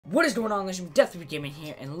What is going on, guys? I'm Deathly Gaming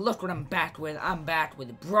here, and look what I'm back with. I'm back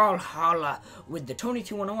with BrawlHalla with the Tony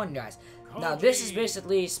 2101, guys. Now, this is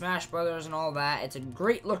basically Smash Brothers and all that. It's a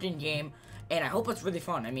great looking game, and I hope it's really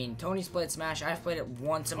fun. I mean, Tony's played Smash. I've played it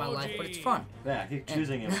once in my life, but it's fun. Yeah, I keep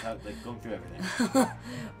choosing it without like going through everything.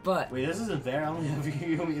 But wait, this isn't fair. I only have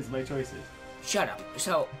you as my choices. Shut up.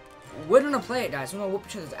 So, we're gonna play it, guys. We're gonna whoop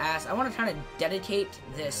each other's ass. I want to kind of dedicate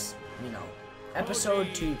this,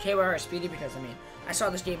 episode to KYR Speedy because, I mean, I saw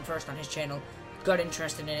this game first on his channel, got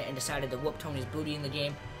interested in it, and decided to whoop Tony's booty in the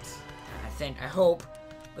game. I hope.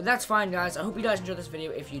 But that's fine, guys. I hope you guys enjoyed this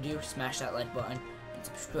video. If you do, smash that like button and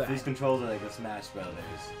subscribe. If these controls are like the Smash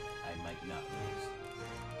Brothers, I might not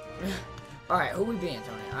lose. Alright, who we being,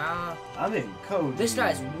 Tony? I'm in Cody. This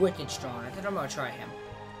guy's wicked strong. I think I'm gonna try him.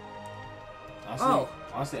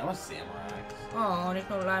 Honestly, I'm a samurai. Oh, there's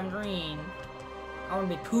no lime green. I wanna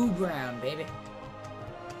be Pooh Brown, baby.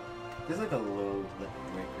 There's like a low red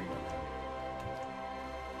green on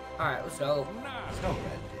Alright, let's go. There's no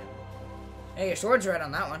red, dude. Hey, your sword's red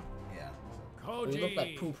on that one. Yeah. Oh, you look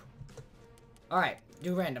like poop. Alright,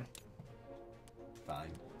 do random.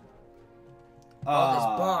 Fine. Oh, there's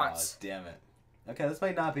bots. Damn it. Okay, this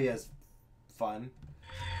might not be as fun.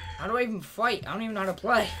 How do I even fight? I don't even know how to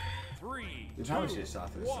play. 3, You probably should have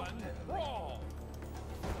shot this. 1, brawl.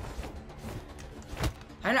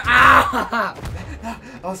 I know. Ah!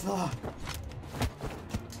 Oh, it's not.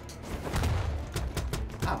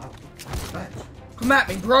 Ow. Come at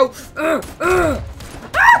me, bro. Ah!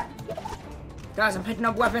 Guys, I'm picking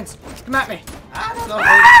up weapons. Come at me.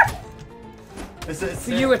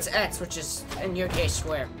 For you, it's X, which is, in your case,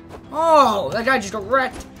 square. Oh, that guy just got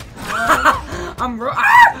wrecked.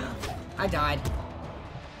 I died.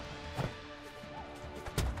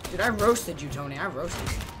 Dude, I roasted you, Tony. I roasted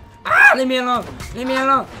you. Ah! Leave me alone. Leave me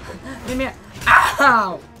alone. Leave me.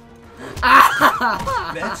 Ow!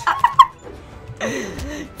 Ow!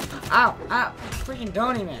 Ow! Ow! Freaking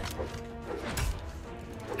Tony, man.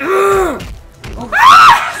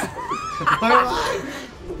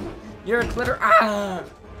 You're a glitter. Ah!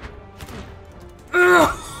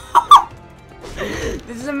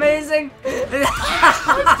 This is amazing.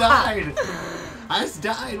 I just died. I just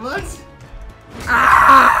died. What?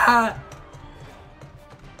 Ah!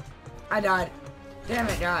 I died. Damn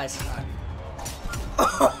it, guys.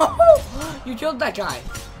 You killed that guy.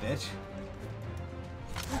 Bitch.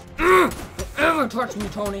 Ever touch me,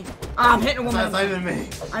 Tony? I'm hitting a woman. That's not even me.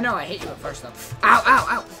 I know, I hit you at first, though. Ow, ow,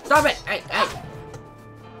 ow. Stop it. Hey, hey.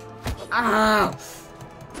 Ow.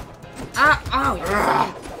 Ow, ow. You're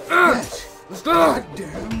Bitch. Let's go.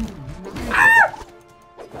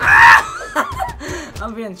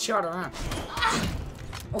 I'm being shot around.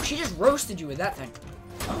 Oh, she just roasted you with that thing.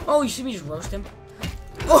 Oh, you see me just roast him?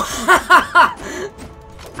 Oh.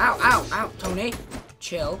 Ow, ow, ow, Tony.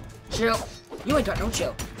 Chill. Chill. You ain't got no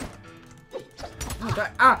chill. You ain't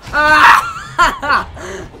got...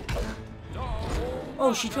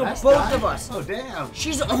 Oh, she killed both of us. Oh, damn.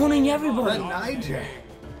 She's owning everybody. The Niger.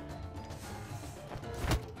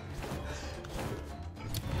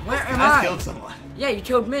 Where am I? I killed someone. Yeah, you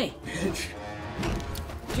killed me. Bitch.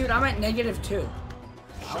 Dude, I'm at -2.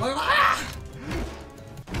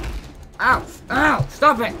 Ow! Ow!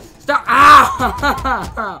 Stop it! Stop!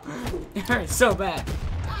 Ow! It hurts so bad.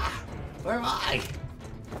 Where am I?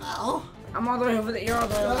 Oh. I'm all the way over there. You're all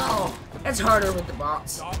the way over there. It's harder with the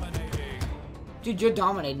bots. Dominating. Dude, you're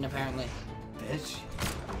dominating apparently. Bitch.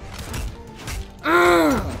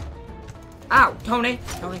 Ow! Tony!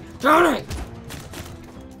 Tony! Tony!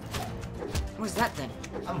 What's that thing?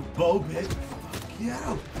 I'm a bow, bitch. Fuck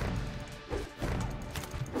you.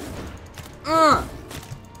 Ow!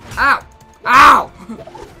 Ow!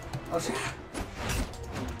 Oh, shit.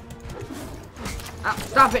 Ow!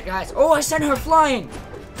 Stop it, guys! Oh, I sent her flying!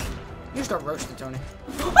 You start roasting, Tony.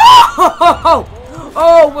 Oh!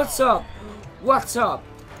 Oh, what's up? What's up?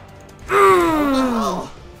 Oh.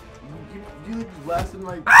 You blasted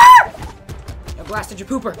my... I blasted your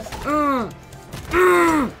pooper. Oh,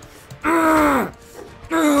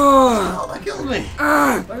 that killed me.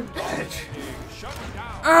 My bitch. Shut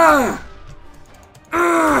down.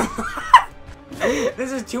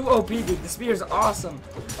 This is too OP, dude. The spear is awesome.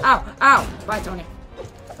 Ow! Ow! Bye, Tony.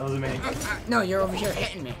 That wasn't me. No, you're over here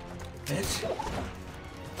hitting me. Bitch.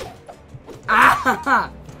 Ah!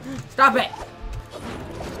 Stop it!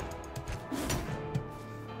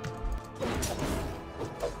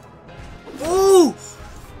 Ooh!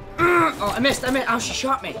 Oh, I missed. Oh, she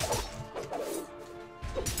shot me.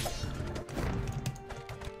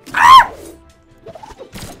 Ah!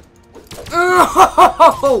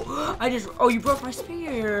 Oh! Oh, you broke my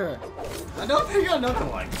spear. I don't think I got another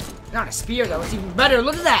one. Not a spear though, it's even better.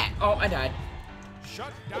 Look at that! Oh, I died.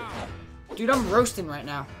 Shut down. Dude, I'm roasting right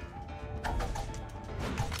now.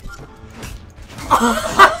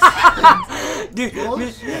 Dude,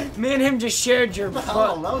 me and him just shared your butt.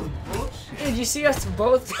 Oh, that was bullshit. Did you see us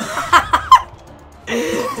both?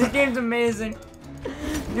 This game's amazing.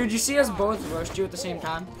 Dude, you see us both roast you at the same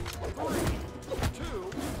time? 3, 2,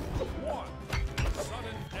 1.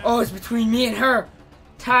 Sudden death. Oh, it's between me and her.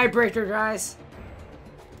 Tiebreaker, guys.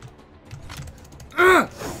 I'm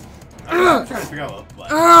trying to figure out what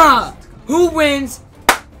button. Who wins?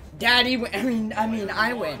 Daddy win. I mean,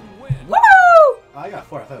 I win. Woo! Oh, I got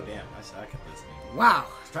 4. I thought, damn, I suck at this game. Wow.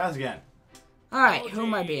 Let's try this again. Alright, who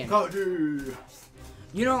am I being? Cody.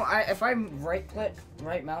 You know, if I right click,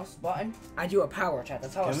 right mouse button, I do a power chat.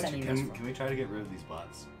 That's how I was sending this. Can we try to get rid of these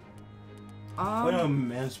bots? Um, Wait, no,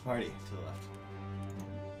 manage party to the left.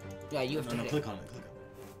 Yeah, you have to No, hit click it. on it. Click on it.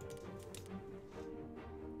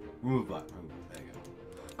 Remove bot. Remove bot. There you go.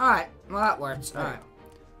 Alright, well that works. Alright.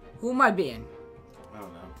 Who am I being? I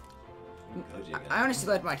don't know. Koji, I honestly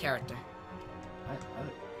like my character.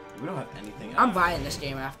 We don't have anything. I'm buying this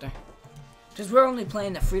game after. Because we're only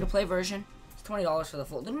playing the free-to-play version. It's $20 for the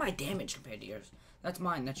full. Look at my damage compared to yours. That's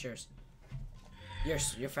mine, that's yours.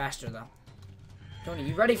 You're faster, though. Tony,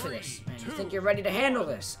 you ready for this? Man, you think you're ready to handle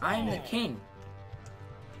this? I'm the king.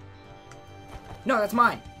 No, that's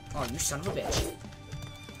mine. Oh, you son of a bitch.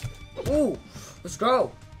 Ooh, let's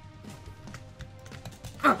go.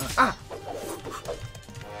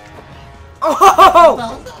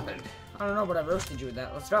 Oh! I don't know, but I roasted you with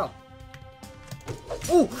that. Let's go.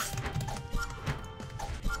 Ooh!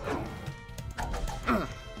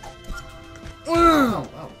 Oh,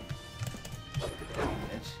 wow.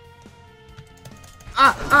 Bitch.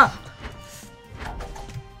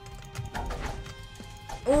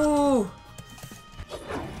 Ooh!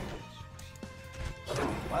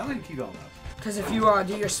 Why would you keep going up? Because if you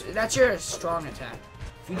do your, that's your strong attack.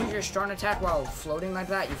 If you do your strong attack while floating like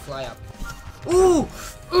that, you fly up. Ooh!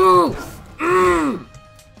 Ooh!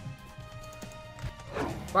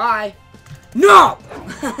 Bye. No!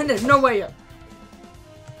 There's no way you're.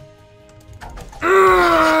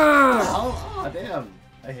 Oh, damn.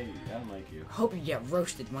 I hate you. I don't like you. Hope you get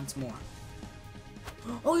roasted once more.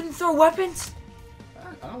 Oh, you didn't throw weapons?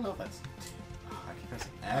 I don't know if that's. Oh, I keep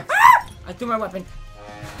pressing X. I threw my weapon.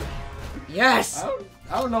 Yes!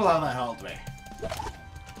 I don't know how that helped me.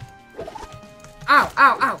 Ow,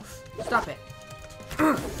 ow, ow! Stop it.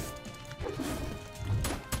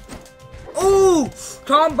 Ooh!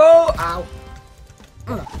 Combo! Ow.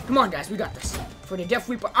 Come on, guys, we got this. For the Death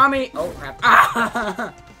Reaper army. Oh, crap.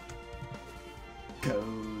 Ah!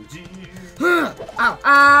 Koji. Ow,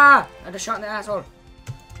 ah! I just shot in the asshole.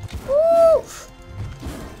 Woo!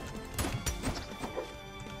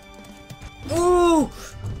 Ooh!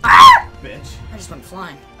 Ah! Bitch. I just went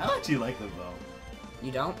flying. I actually like the bow.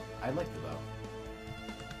 You don't? I like the bow.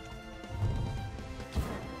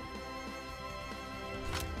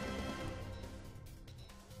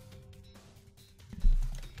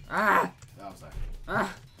 Ah! Oh, I'm sorry.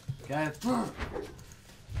 Ah! Guys.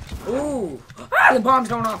 Ooh! Ah! The bomb's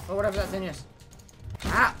going off, or whatever that thing is.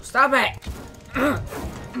 Ah! Stop it! Ow!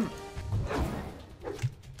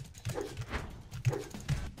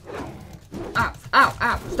 Ow!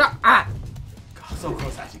 Ow! Stop! Ah! God, so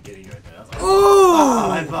close to actually getting you right there. I was like, Ooh! oh,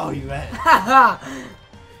 my bow, you went. Haha!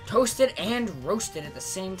 Toasted and roasted at the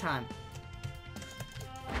same time.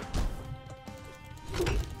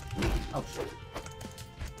 Oh, shit.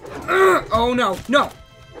 Oh no! No!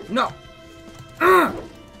 No!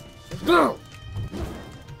 Let's go!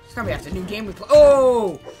 It's gonna be after the new game we play.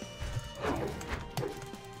 Oh!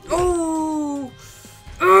 Oh!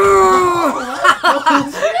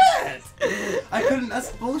 Bullshit! I couldn't.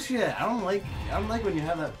 That's bullshit. I don't like when you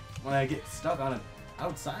have that. When I get stuck on it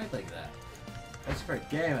outside like that. That's for a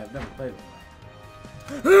game I've never played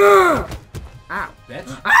before. Ow! Bitch.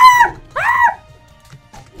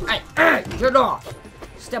 Hey! Get off!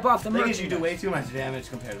 Step off the The thing is, merchandise. you do way too much damage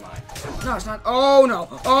compared to mine. No, it's not. Oh no!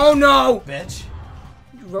 Oh no! Bitch.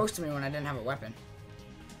 You roasted me when I didn't have a weapon.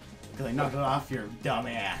 Because I knocked it off your dumb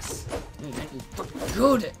ass. You make me fucking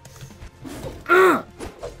good. I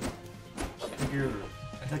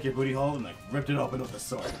took your booty hole and like ripped it open with a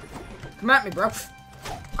sword. Come at me, bro.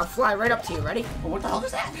 I'll fly right up to you. Ready? Oh, what the hell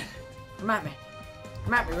just happened? Come at me.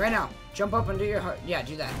 Come at me right now. Jump up and do your heart. Yeah,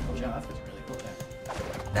 do that. Oh, yeah, that's what's really cool there.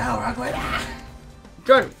 No, wrong way.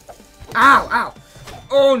 Good. Ow! Ow!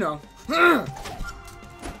 Oh no!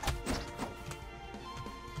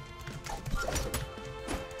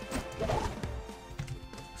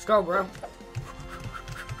 Let's go, bro.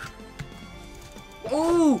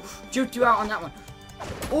 Ooh! Juked you out on that one.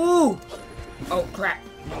 Ooh! Oh, crap.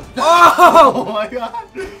 Oh Oh! my god!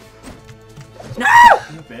 No!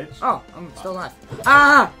 You bitch. Oh, I'm still alive.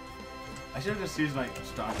 Ah! I should have just used my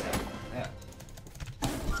strong attack. Yeah.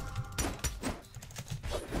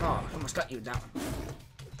 Oh, I almost got you with that one.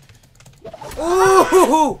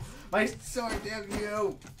 Ooh! My sword, damn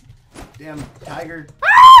you! Damn tiger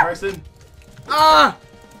person. Ah!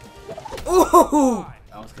 Ooh!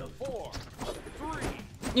 I almost killed it. 4, 3.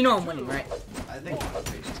 You know I'm winning, right? I think I'm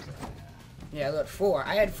patient. Yeah, look, 4.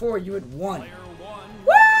 I had 4, you had 1. Player 1.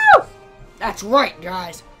 Woo! That's right,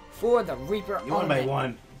 guys. For the Reaper. You won by only.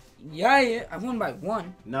 1. Yeah, I won by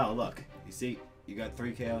 1. No, look. You see, you got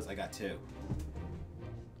 3 KOs, I got 2.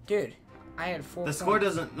 Dude, I had 4. The score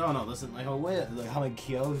doesn't. No, listen. Like, like how many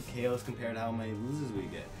KOs compared to how many loses we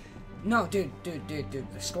get. No, dude. The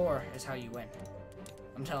score is how you win.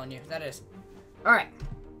 I'm telling you, that is. All right.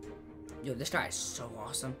 Yo, this guy is so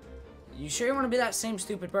awesome. You sure you want to be that same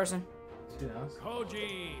stupid person? Who knows?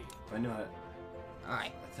 Koji. I knew it. All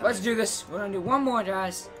right, let's do this. We're gonna do one more,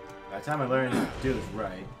 guys. By the time I learn to do this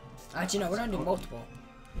right. Actually, no, we're gonna do multiple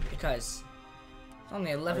because it's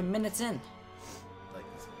only 11 minutes in. Like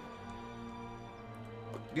this.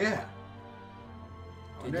 Yeah.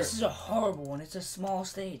 Dude, this is a horrible one. It's a small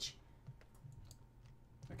stage.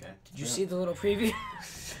 Okay. Did you see the little preview?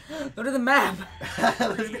 Go to the map.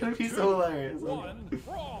 This is gonna be so hilarious. 1.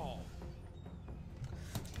 Brawl.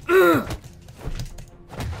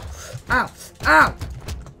 Ow! Ow!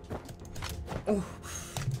 Oh.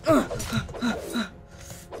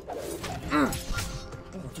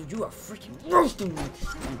 Oh, dude, you are freaking roasting me.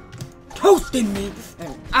 And toasting me.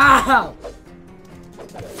 And ow!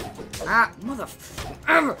 Ah,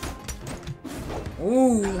 motherfucker.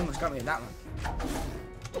 Ooh, you almost got me with that one.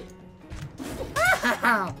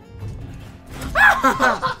 Ow!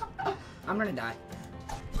 I'm gonna die.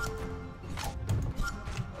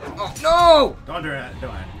 Oh, no! Don't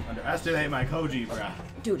underestimate my Koji, bruh.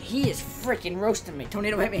 Dude, he is freaking roasting me.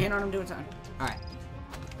 Tornado hit me hand on him doing something. Alright.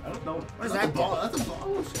 I don't know. What is That's that a ball. That's a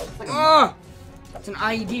ball. That's like a Oh! It's an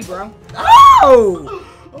IED, bro. Oh!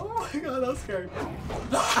 Oh my god, that was scary.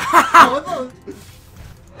 What the?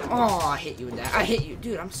 Oh, I hit you with that. I hit you.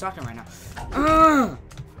 Dude, I'm sucking right now.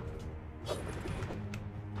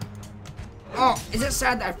 Oh, is it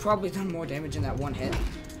sad that I've probably done more damage in that one hit?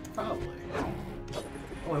 Probably.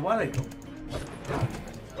 Oh wait, why did I go?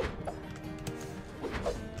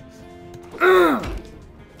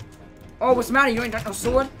 Oh, what's the matter? You ain't got no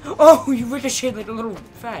sword? Oh, you ricocheted like a little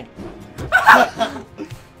fag.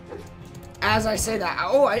 As I say that,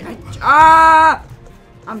 ah!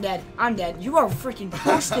 I'm dead. I'm dead. You are freaking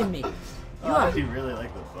roasting me. I actually really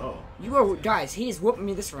like the bow. You are, guys, he is whooping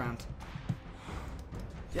me this round.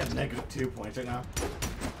 You have -2 points right now.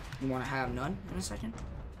 You want to have none in a second?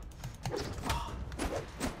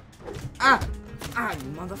 Ah! Ah,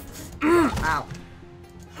 you mother... Ow.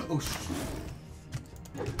 Oh, shit.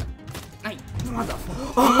 Hey, mother...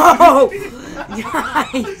 Oh!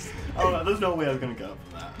 Nice! Oh, no, there's no way I was gonna go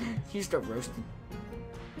for that. You start roasting.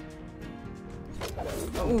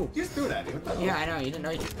 Oh. You just threw it at me. What the hell? Yeah, I know. You didn't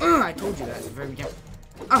know. I told you that at the very beginning.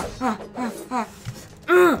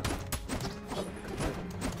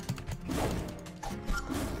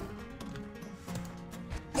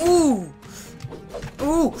 Ooh!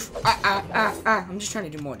 Ooh! I'm just trying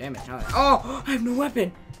to do more damage. Oh! I have no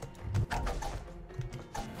weapon!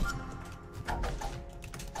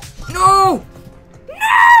 No!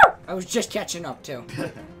 No! I was just catching up, too.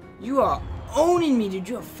 You are owning me, dude.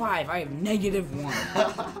 You have 5. I have -1.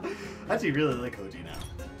 I actually really like Koji now.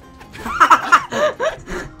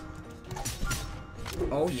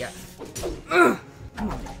 Oh, yeah. Come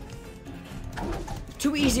on.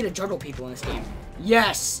 Too easy to juggle people in this game.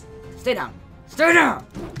 Yes! Stay down. Stay down!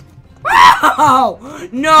 Wow!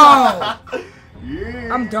 No!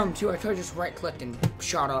 Yeah. I'm dumb, too. I could have just right-clicked and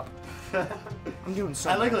shot up. I'm doing so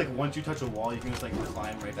I like bad. once you touch a wall, you can just like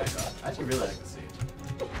climb right back up. I actually really like the stage.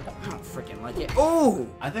 I don't freaking like it. Oh!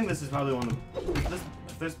 I think this is probably one of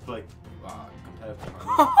this like competitive.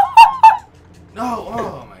 No!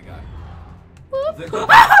 Oh my god.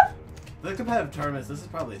 The competitive tournaments. This is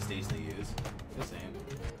probably a stage they use. Just saying.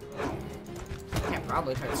 Yeah,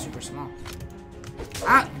 probably if it's super small.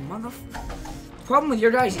 Ah, mother. The problem with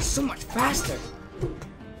your guys is so much faster.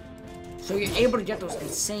 So you're able to get those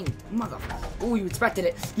insane mother. Oh, you expected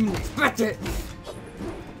it. You didn't expect it.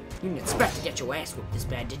 You didn't expect to get your ass whooped this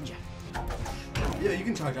bad, didn't you? Yeah, you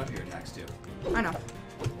can charge up your attacks too. I know.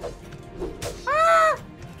 Ah!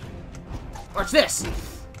 Watch this.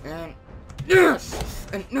 And You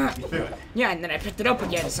threw it. yeah, and then I picked it up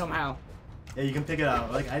again somehow. Yeah, you can pick it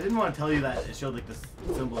up. Like, I didn't want to tell you that it showed like this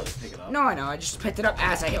symbol to pick it up. No, I know. I just picked it up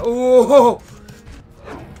as I. Oh!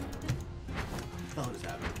 What just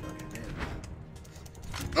happened?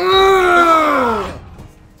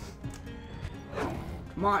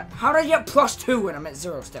 Come on. How did I get +2 when I'm at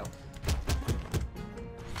 0 still?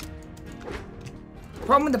 The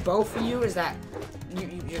problem with the bow for you is that you're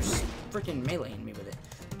just freaking meleeing me with it.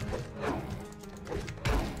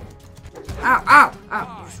 Ow, ow,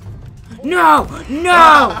 ow. No!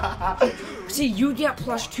 No! See, you get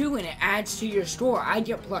 +2 and it adds to your score. I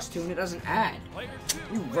get +2 and it doesn't add.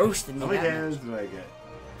 You roasted me. How many damage do I get?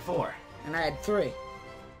 4. And I had 3.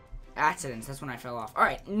 Accidents, that's when I fell off.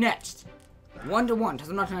 Alright, next. 1-to-1, because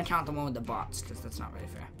I'm not going to count the one with the bots, because that's not really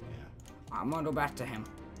fair. Yeah. I'm going to go back to him.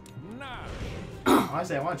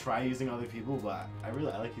 Honestly, I want to try using other people, but I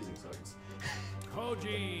like using swords.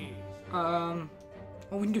 Koji. Oh,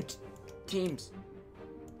 we can do teams.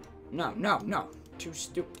 No, no, no. Too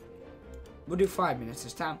stupid. We'll do 5 minutes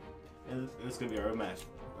this time. And this is going to be our match.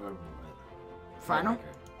 Final?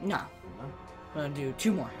 No. No? We're going to do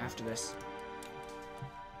 2 more after this.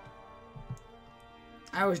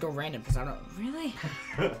 I always go random because I don't really.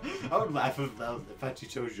 I would laugh if I actually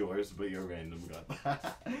chose yours, but you're random.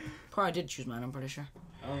 Probably did choose mine. I'm pretty sure.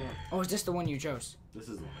 Oh, Oh, is this the one you chose? this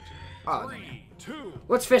is the one I chose. Oh, 3, 2.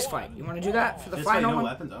 let's fist fight. You want to do that for the This final fight, no one?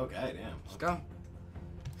 weapons? Okay, damn. Let's go.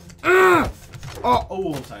 Oh,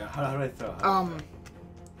 Oh, I'm sorry. How do I throw?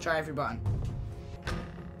 try every button.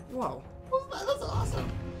 Whoa. That's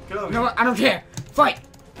awesome. Get over You know here. what? I don't care. Fight.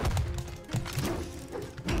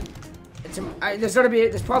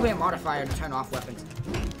 There's probably a modifier to turn off weapons.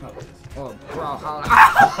 Probably is. Or BrawlHalla.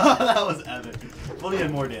 That was epic. Only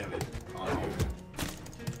had more damage on you.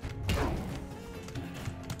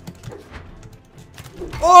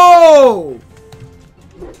 Oh!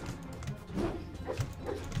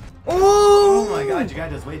 Oh! Oh my god, you guy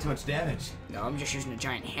does way too much damage. No, I'm just using a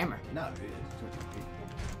giant hammer. No, dude.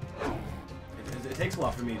 It takes a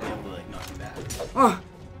while for me to be able to like knock you back. Oh.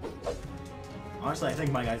 Honestly, I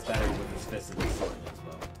think my guy's better with his fists and his sword as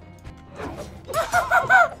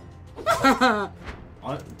well.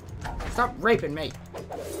 Stop raping me.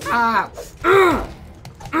 Ow.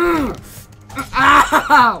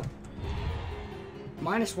 Ow.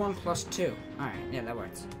 -1 +2. Alright, yeah, that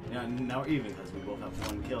works. Yeah, now we're even because we both have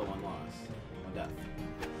 1 kill, 1 loss, 1 death.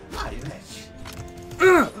 Ah, you bitch.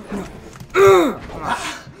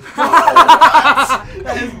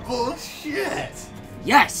 That is bullshit.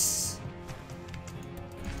 Yes.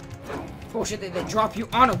 Bullshit that they drop you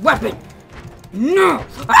on a weapon. No.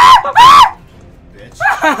 Bitch.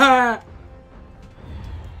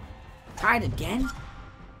 Try it again.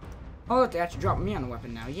 Oh, look, they actually dropped me on a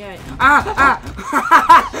weapon now. Yeah.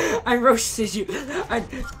 I roasted you.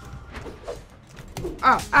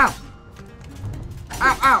 Ow, ow.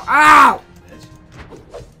 Ow, ow, ow. Bitch.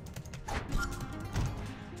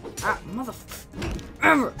 Ah,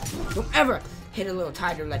 motherfucker. Don't ever hit a little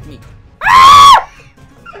tiger like me.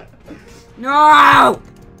 No!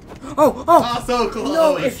 Oh, Oh, so close.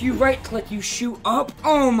 no, if you right click, you shoot up.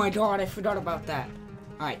 Oh my god, I forgot about that.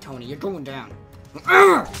 Alright, Tony, you're going down.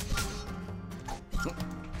 Don't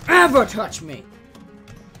ever touch me.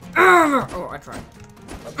 Oh, I tried.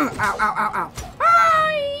 Ow, ow, ow, ow.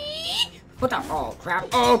 What the? Oh, crap.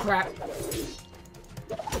 Oh, crap.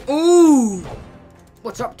 Ooh.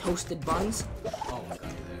 What's up, toasted buns? Oh my god,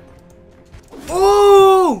 you're there.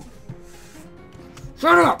 Ooh.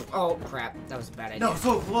 Shut up! Oh crap, that was a bad idea. No,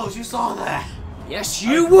 so close, you saw that! Yes,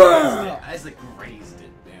 you were! I just like grazed it,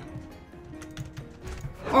 damn.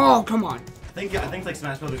 Oh, come on. I think like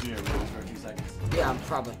Smash Brothers in your moves for a few seconds. Yeah,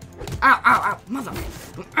 probably. Ow, ow, ow, mother.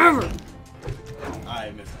 Ever. I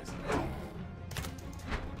missed myself.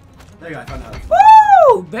 There you go, I found out.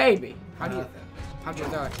 Woo, baby. How'd you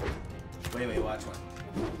throw it? Wait, watch one.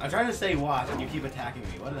 I'm trying to say watch, and you keep attacking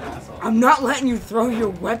me. What an asshole. I'm not letting you throw your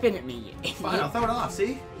weapon at me. Fine, I'll throw it off,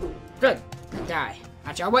 see? Good. Die.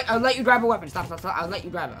 Actually, I'll let you grab a weapon. Stop. I'll let you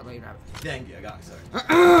grab it. Thank you, I got it, sorry.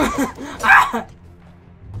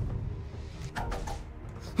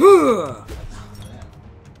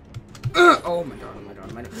 Oh my god.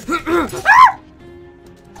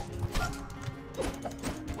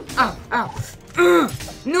 Ow, ow.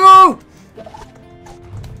 No!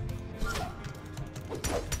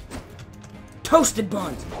 Toasted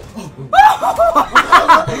buns. Okay,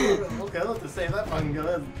 I'll have to save that fucking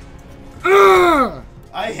good.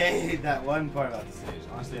 I hate that one part about the stage.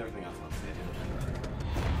 Honestly, everything else about the stage.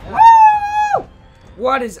 Woo!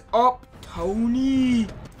 What is up, Tony?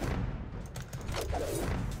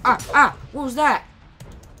 What was that?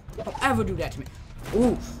 Don't ever do that to me.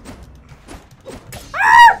 Ooh.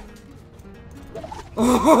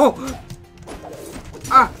 Oh!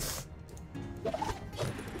 Ah!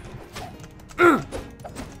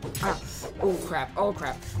 Ah! Oh crap! Oh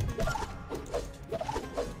crap!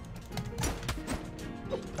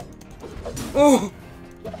 Oh!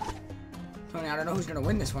 Tony, I don't know who's gonna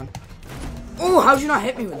win this one. Oh, how'd you not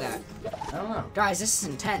hit me with that? I don't know. Guys, this is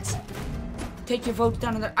intense. Take your votes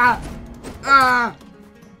down to the... Ah! Ah!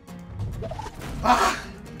 Ah!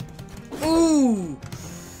 Ooh!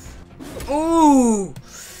 Ooh!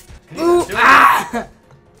 Can you Ooh! do it? Ah!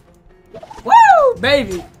 Woo!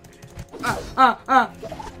 Baby!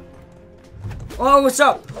 Oh, what's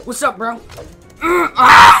up? What's up, bro?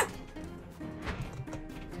 Ah!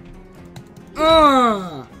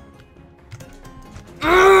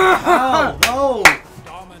 Oh, no!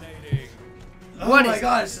 Dominating. Oh What my is-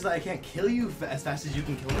 god, it's just that I can't kill you as fast as you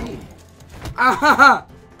can kill me. Ah!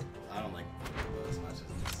 I don't like bow as much as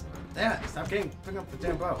this. Damn it, stop picking up the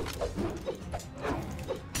damn bow.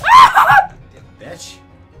 Damn bitch.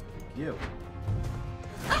 You.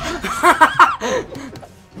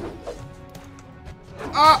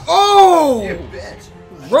 Oh! You bitch.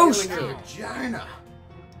 Roasted. I'm feeling your vagina.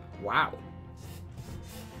 Wow.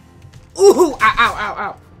 Ooh! Ow! Ow!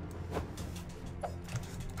 Ow!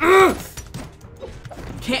 Ow!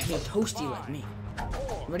 Can't be toasty like me.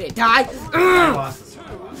 Ready to die? I lost this one.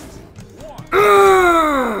 I lost this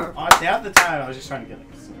one. Honestly, half the time I was just trying to get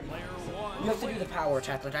like a sword. You have to do the power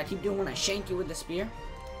attack like I keep doing when I shank you with the spear.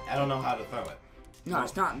 I don't know how to throw it. No,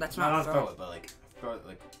 it's not. That's No, not not throw. throw it, but like throw it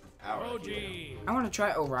like out. Koji. I want to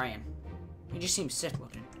try Orion. He just seems sick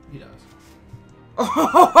looking. He does.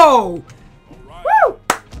 Oh! Alright. Woo!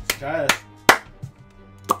 Let's try this.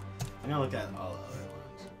 I'm gonna look at all the other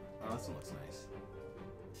ones. Oh, this one looks nice.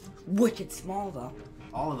 Wicked small though.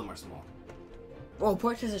 All of them are small. Well,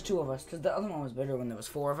 probably because there's two of us. Because the other one was bigger when there was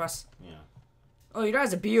four of us. Yeah. Oh, he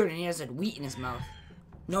has a beard and he has a wheat in his mouth.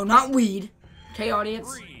 No, not weed. Okay,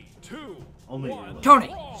 audience. 3, 2, Only 1. you.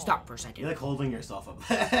 Tony, stop for a You're second. like holding yourself up.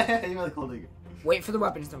 You're like holding. Wait for the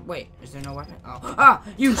weapons to... Wait, is there no weapon? Oh. Ah!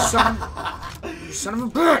 You son of... You son of a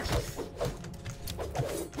bitch!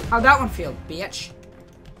 How'd that one feel, bitch?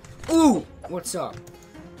 Ooh! What's up?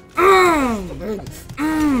 Baby.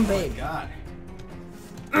 Baby. God.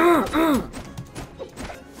 Ah!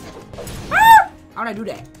 How'd I do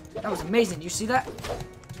that? That was amazing. Do you see that?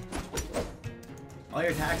 All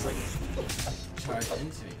your attacks like charged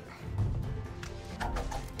into me.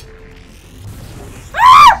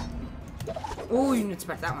 Ooh, you didn't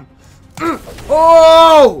expect that one.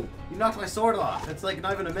 Oh! You knocked my sword off. It's like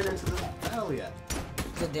not even a minute into the battle yet.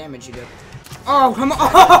 The damage you did. Oh, come on!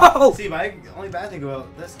 Oh! See, my only bad thing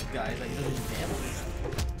about this guy is that he doesn't do damage.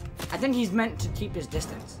 I think he's meant to keep his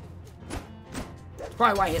distance. That's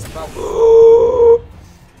probably why he has a bow.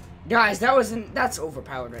 Guys, that's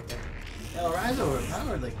overpowered right there. Yeah, Orion's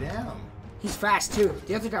overpowered, like damn. He's fast too.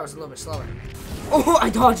 The other guy was a little bit slower. Oh, I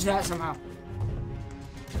dodged that somehow.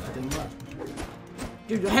 That didn't work.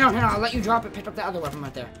 Dude, hang on, I'll let you drop it. Pick up the other weapon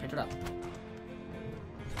right there. Pick it up.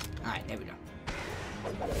 Alright, there we go.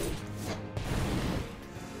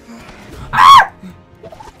 Ah!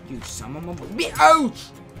 You son of a bitch! Ouch!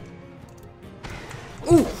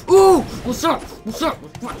 Ooh, ooh! What's up? What's up?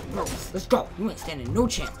 Let's go. You ain't standing no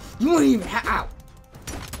chance. You ain't even out.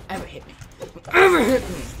 Ever hit me? Ever hit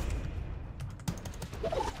me?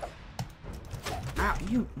 Ow,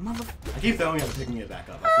 you mother. I keep throwing it and picking it back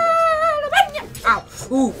up. Ow!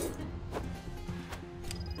 Ooh!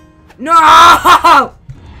 No!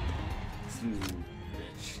 Smooth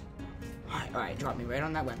bitch. Alright, drop me right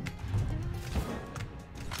on that weapon.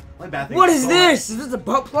 Only bad thing What is is bow- this? Is this a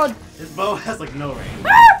butt plug? His bow has like no range.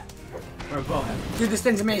 Or a bow has. Dude, this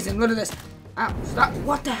thing's amazing. Look at this. Ow, stop.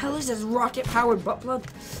 What the hell is this rocket-powered butt plug?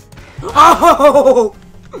 Oh!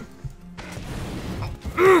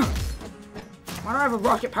 Why do I have a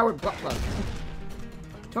rocket-powered butt plug?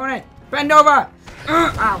 Tony, bend over! Ow,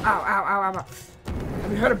 ow, ow, ow, ow.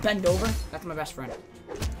 Have you heard of bend over? That's my best friend.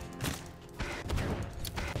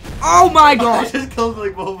 Oh my I god! just killed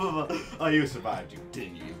like both of them. Oh, you survived, you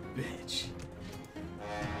didn't, you bitch.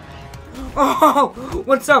 Oh!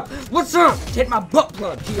 What's up? What's up? Hit my butt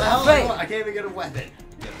plug to your Well, face. I can't even get a weapon.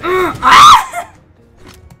 Ah!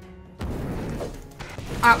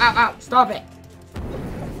 Ow, ow, ow. Stop it.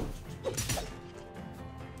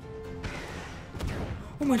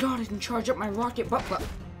 Oh my god, I can charge up my rocket butt plug.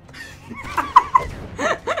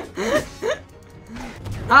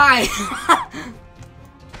 Hi.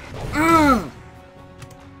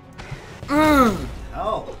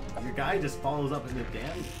 Oh, your guy just follows up into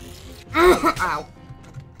damn. Ow.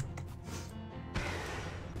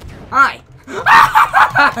 Hi.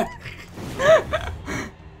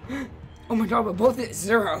 Oh my god, we're both at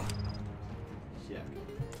 0. Yeah.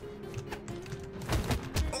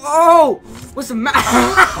 Oh! What's the matter?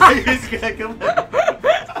 I was gonna come back.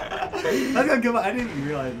 I was gonna come back. I didn't even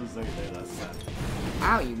realize it was like there. That's sad.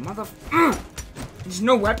 Ow, you mother... There's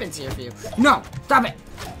no weapons here for you. No! Stop it!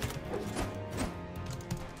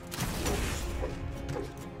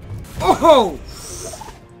 Oh!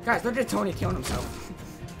 Guys, look at Tony killing himself.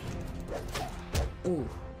 Ooh.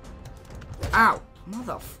 Ow.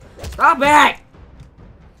 Mother... Stop it!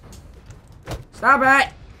 Stop it!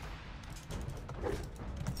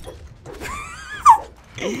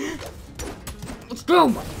 Let's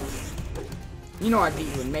go! You know I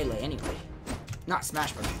beat you in melee anyway. Not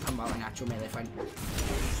Smash, but I'm talking about an actual melee fight.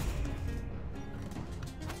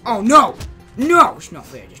 Oh no! No! It's not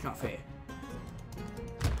fair, it's not fair.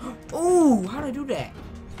 Oh, how did I do that?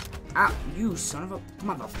 Ah, you son of a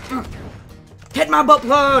mother... Hit my butt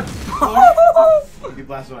plug! You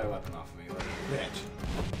blasted my weapon off of me, like a bitch.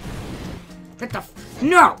 Get the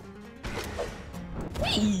no!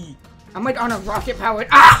 Whee! I'm like on a rocket powered.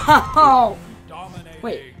 Ow! Dominating.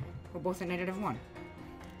 Wait, we're both at -1. I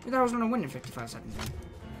thought I was gonna win in 55 seconds.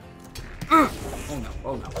 Oh no!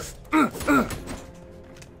 Oh no!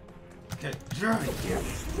 Get dry here.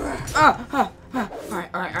 Alright,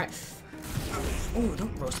 alright, alright. Oh,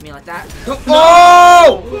 don't roast me like that. Don't.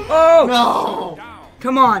 Oh! Oh! No! Down.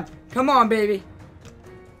 Come on, baby.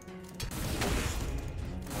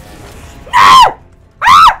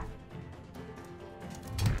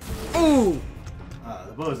 Ooh!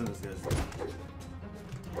 The bow isn't as good as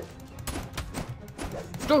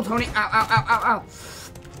Go, Tony! Ow! Ow! Ow! Ow!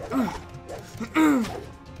 Ow!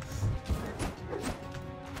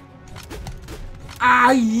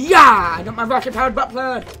 Ah, yeah! I got my rocket-powered butt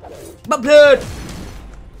plug! Butt plug!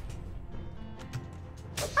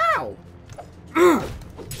 Ow!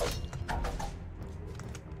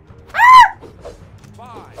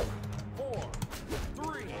 5, 4,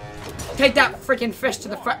 3. Take that freaking fish to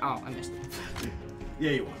the front. Oh, I missed.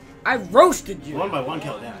 Yeah, you won. I roasted you. 1 by 1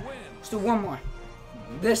 kill down. Let's do one more.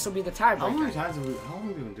 This will be the How many tiebreaker. times have we? How long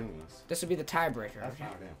have we been doing this? This will be the tiebreaker. That's Okay.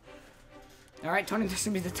 not damn. All right, Tony. This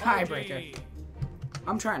will be the tiebreaker.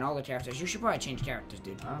 I'm trying all the characters. You should probably change characters,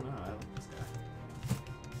 dude. I don't know. I like this guy.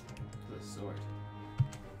 With a sword.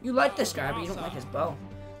 You like this guy, but you don't like his bow.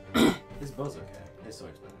 His bow's okay. His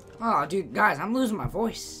sword's better. Oh, dude, guys, I'm losing my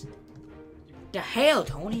voice. The hell,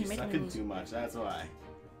 Tony? You're You're making me sucking lose. too much. That's why.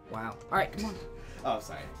 Wow. All right, come on. Oh,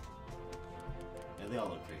 sorry. Yeah, they all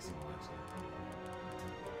look pretty similar. Actually.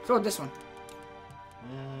 Throw this one.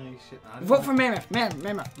 You should. Vote for Mammoth. Mammoth. I don't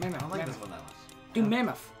like Mammoth. this one that much. Do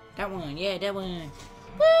Mammoth. That one. Yeah, that one.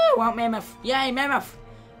 Woo! Want Mammoth. Yay, Mammoth.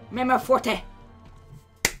 Mammoth Forte.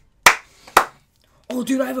 Oh,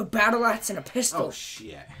 dude, I have a battle axe and a pistol. Oh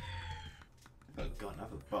shit. A gun,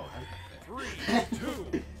 not a bow. How did that 3,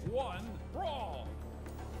 2, 1, brawl.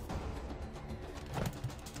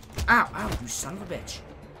 Ow, ow, you son of a bitch.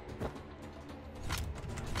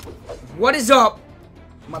 What is up?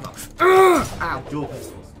 Mother. Ow. Dual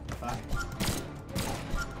pistols. Fuck.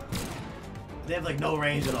 They have like no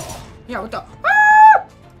range at all. Yeah, what the?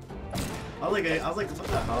 I was like, what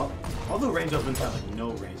the hell? All the range weapons have like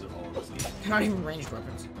no range at all. They're not even ranged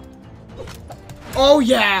weapons. Oh,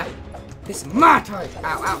 yeah. This is my turn. Ow,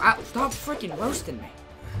 ow, ow. Stop freaking roasting me.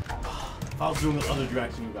 If I was doing the other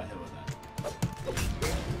direction, you got hit with that.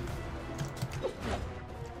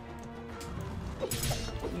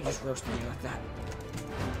 You just roasted me like that.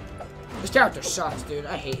 This character sucks, dude.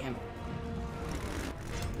 I hate him.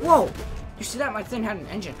 Whoa! You see that? My thing had an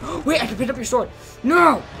engine. Wait, I can pick up your sword.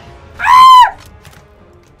 No! Ah!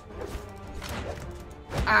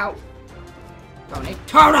 Ow. Tony.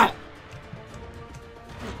 Tony!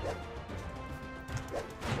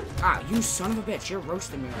 Ah, you son of a bitch. You're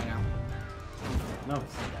roasting me right now. No,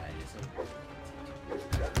 it's the guy.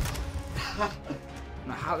 I don't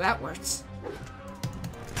know how that works.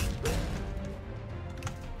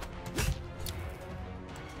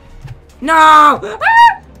 No! Ah!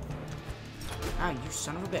 Ah, you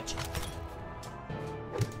son of a bitch.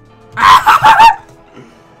 I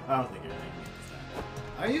don't think you're making it this time.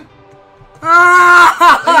 Are you?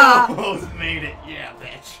 Ah! Almost made it. Yeah,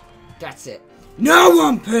 bitch. That's it. Now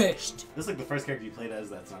I'm pissed. This is like the first character you played as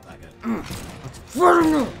that's not that good.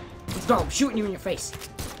 Let's go. I'm shooting you in your face.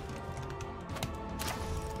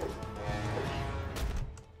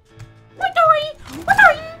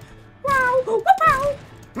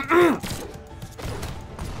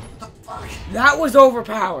 That was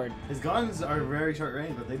overpowered. His guns are very short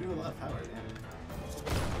range, but they do a lot of power.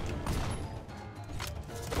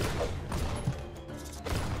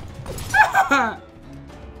 Yeah.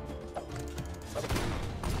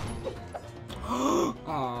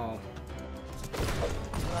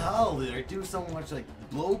 much like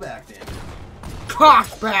blowback damage.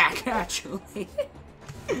 Cough back, actually.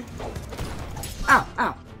 Ow,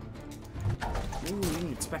 ow. Ooh, you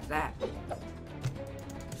didn't expect that.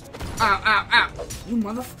 Ow, ow, ow. You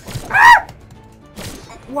motherfucker. Ah!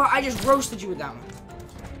 Well, I just roasted you with that one.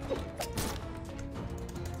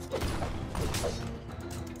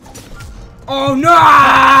 Oh no!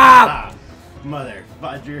 Ah, mother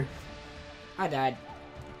fudger. I died.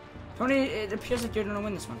 Tony, it appears like you're gonna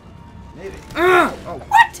win this one. Maybe. Oh,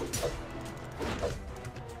 what?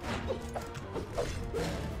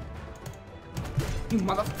 You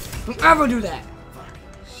motherfucker. Don't ever do that. Fuck.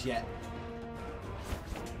 Shit.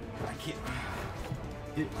 I can't.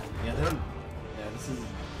 Yeah, they don't. Yeah, this is.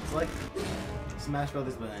 It's like Smash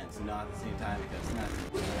Brothers, but it's not at the same time because Smash.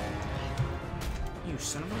 You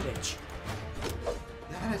son of a bitch.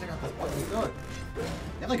 Guys, I got this fucking good. You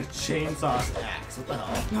have like a chainsaw axe. What the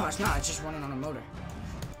hell? No, it's not. It's just running on a motor.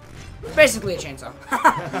 Basically a chainsaw.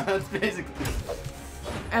 That's basically.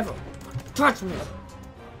 Ever. Touch me.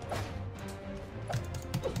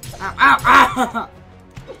 Ow, ow, ow.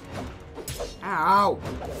 Ow.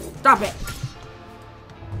 Stop it.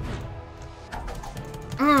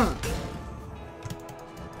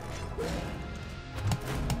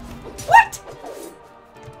 What?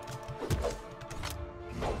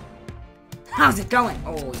 How's it going?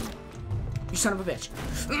 Oh, you son of a bitch.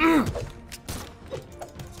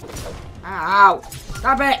 Ow.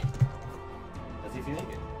 Stop it. Does he feel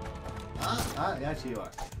naked? Actually you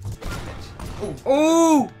are.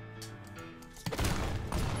 Ooh.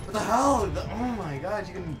 What the hell? Oh my god,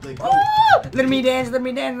 you can like go. Let me dance, let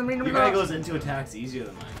me dance, let me dance. Your guy goes into attacks easier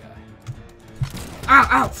than my guy. Ow,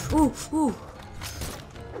 ow. Ooh, ooh.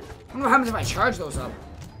 I don't know what happens if I charge those up.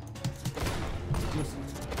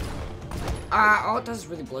 All it does is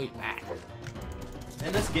really blow you back.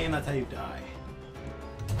 In this game, that's how you die.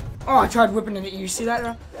 Oh, I tried whipping it. You see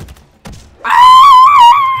that?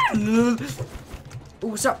 Ah! Ooh,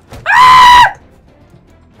 what's up? Ah!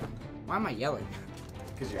 Why am I yelling?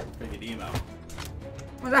 Because you're freaking emo.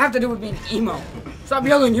 What does that have to do with being emo? Stop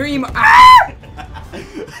yelling, you're emo. Ah!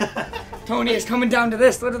 Tony is coming down to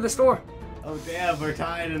this. Look at the store. Oh damn, we're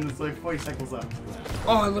tied and it's like 40 seconds left.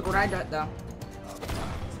 Oh, look what I got though. Oh,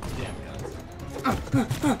 damn guns.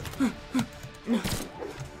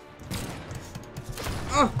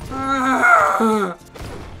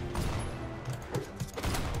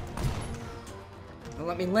 Don't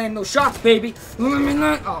let me land those shots, baby. Don't let me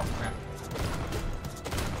land. Oh, crap.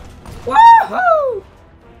 Woohoo!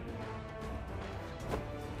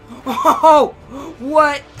 Oh,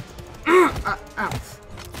 what?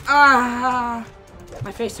 Ow.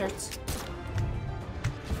 My face hurts.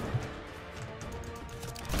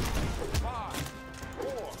 5,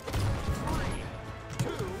 4, 3,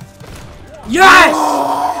 2. Yes!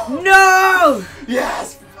 Oh! No!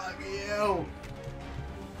 Yes! Fuck you!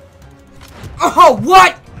 Oh,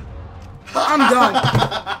 what? I'm done.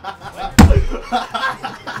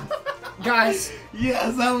 Guys.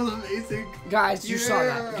 Yes, that was amazing. Guys, you saw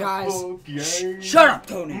that. Guys. Okay. Shut up,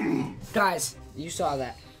 Tony. Guys, you saw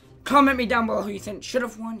that. Comment me down below who you think should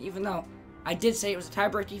have won, even though I did say it was a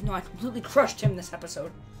tiebreak, even though I completely crushed him this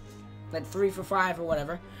episode. Like 3 for 5 or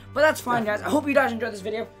whatever. But that's fine, guys. I hope you guys enjoyed this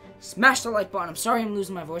video. Smash the like button. I'm sorry I'm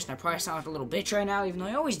losing my voice and I probably sound like a little bitch right now, even though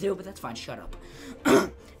I always do, but that's fine. Shut up.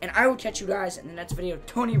 And I will catch you guys in the next video.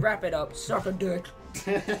 Tony, wrap it up. Suck a dick.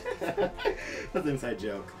 That's an inside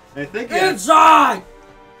joke. And thank Inside!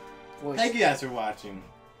 you guys for watching.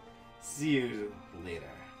 See you later.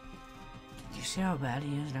 You see how bad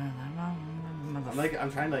he is?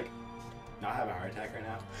 I'm trying to like not have a heart attack right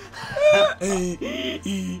now.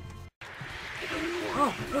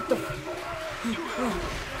 Oh, what the?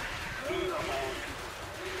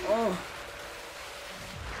 Oh.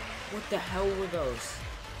 What the hell were those?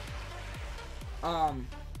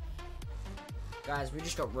 Guys, we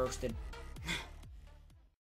just got roasted.